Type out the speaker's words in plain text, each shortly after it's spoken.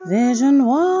Vision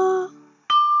Noir.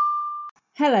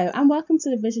 Hello and welcome to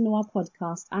the Vision Noir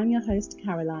podcast. I'm your host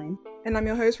Caroline. And I'm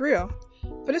your host Ria.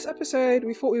 For this episode,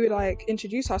 we thought we would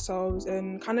introduce ourselves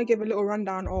and kind of give a little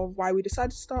rundown of why we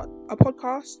decided to start a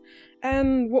podcast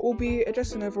and what we'll be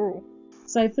addressing overall.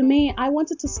 So for me, I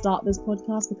wanted to start this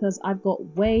podcast because I've got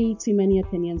way too many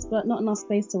opinions, but not enough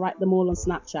space to write them all on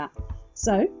Snapchat.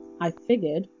 So I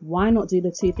figured, why not do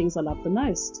the two things I love the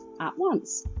most at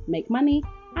once? Make money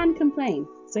and complain.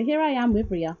 So here I am with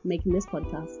Ria making this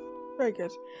podcast. Very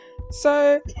good.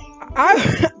 So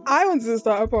I wanted to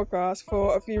start a podcast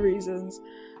for a few reasons.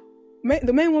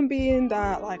 The main one being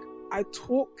that I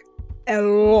talk a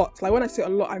lot. When I say a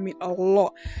lot, I mean a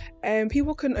lot. And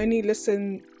people can only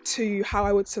listen to how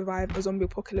I would survive a zombie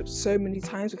apocalypse so many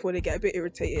times before they get a bit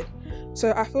irritated.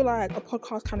 So I feel like a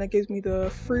podcast kind of gives me the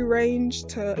free range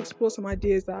to explore some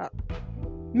ideas that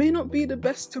may not be the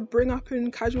best to bring up in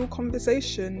casual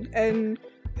conversation, and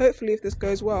hopefully if this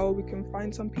goes well we can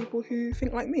find some people who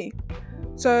think like me.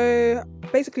 So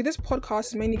basically this podcast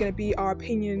is mainly going to be our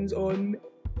opinions on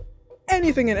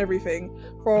anything and everything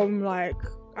from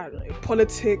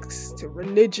politics to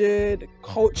religion,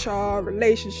 culture,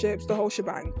 relationships, the whole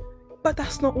shebang. But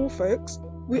that's not all, folks.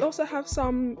 We also have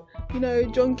some,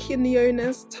 John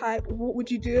Quinones type what would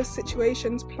you do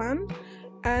situations planned,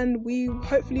 and we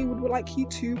hopefully would like you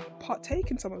to partake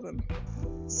in some of them.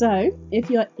 So, if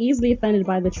you're easily offended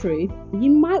by the truth, you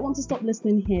might want to stop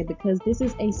listening here because this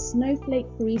is a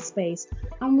snowflake-free space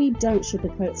and we don't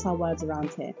sugarcoat our words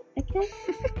around here, okay?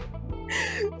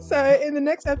 So, in the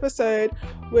next episode,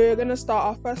 we're going to start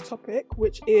our first topic,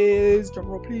 which is,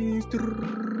 drumroll please,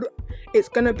 it's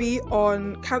going to be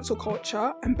on cancel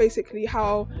culture and basically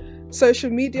how social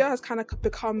media has kind of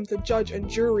become the judge and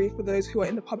jury for those who are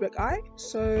in the public eye.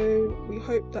 So we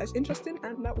hope that it's interesting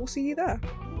and that we'll see you there.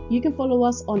 You can follow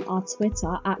us on our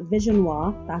Twitter at Vision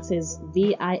Noir, that is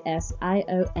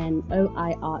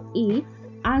VISIONOIRE,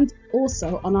 and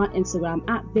also on our Instagram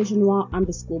at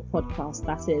visionnoir_podcast,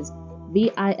 that is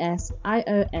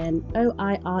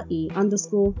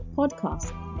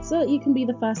VISIONOIRE_podcast, so that you can be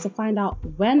the first to find out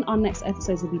when our next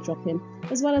episodes will be dropping,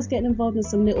 as well as getting involved in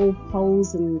some little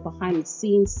polls and behind the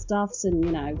scenes stuffs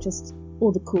and, just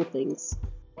all the cool things.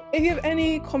 If you have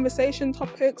any conversation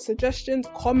topics, suggestions,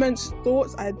 comments,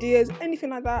 thoughts, ideas,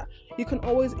 anything like that, you can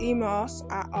always email us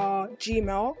at our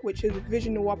Gmail, which is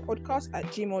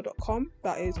visionnoirpodcast@gmail.com.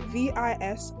 That is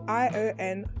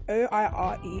VISIONOIRE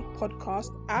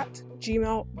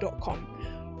podcast@gmail.com.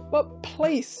 But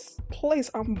please,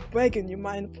 I'm begging you,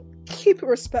 man, keep it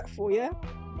respectful, yeah?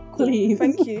 Please.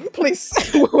 Thank you. Please,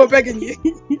 we're begging you.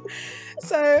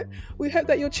 So we hope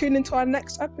that you'll tune into our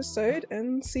next episode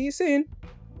and see you soon.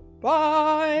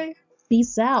 Bye.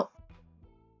 Peace out.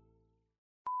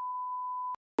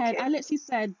 I literally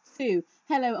said to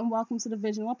hello and welcome to the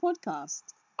Vision Noir podcast.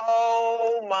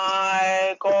 Oh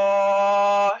my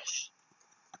gosh.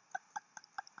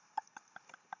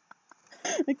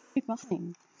 Okay,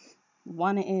 fine.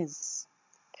 One it is.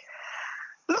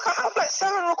 Look, I have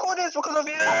 7 recordings because of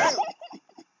you.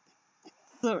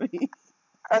 Sorry.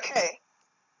 Okay.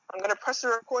 I'm going to press the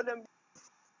record and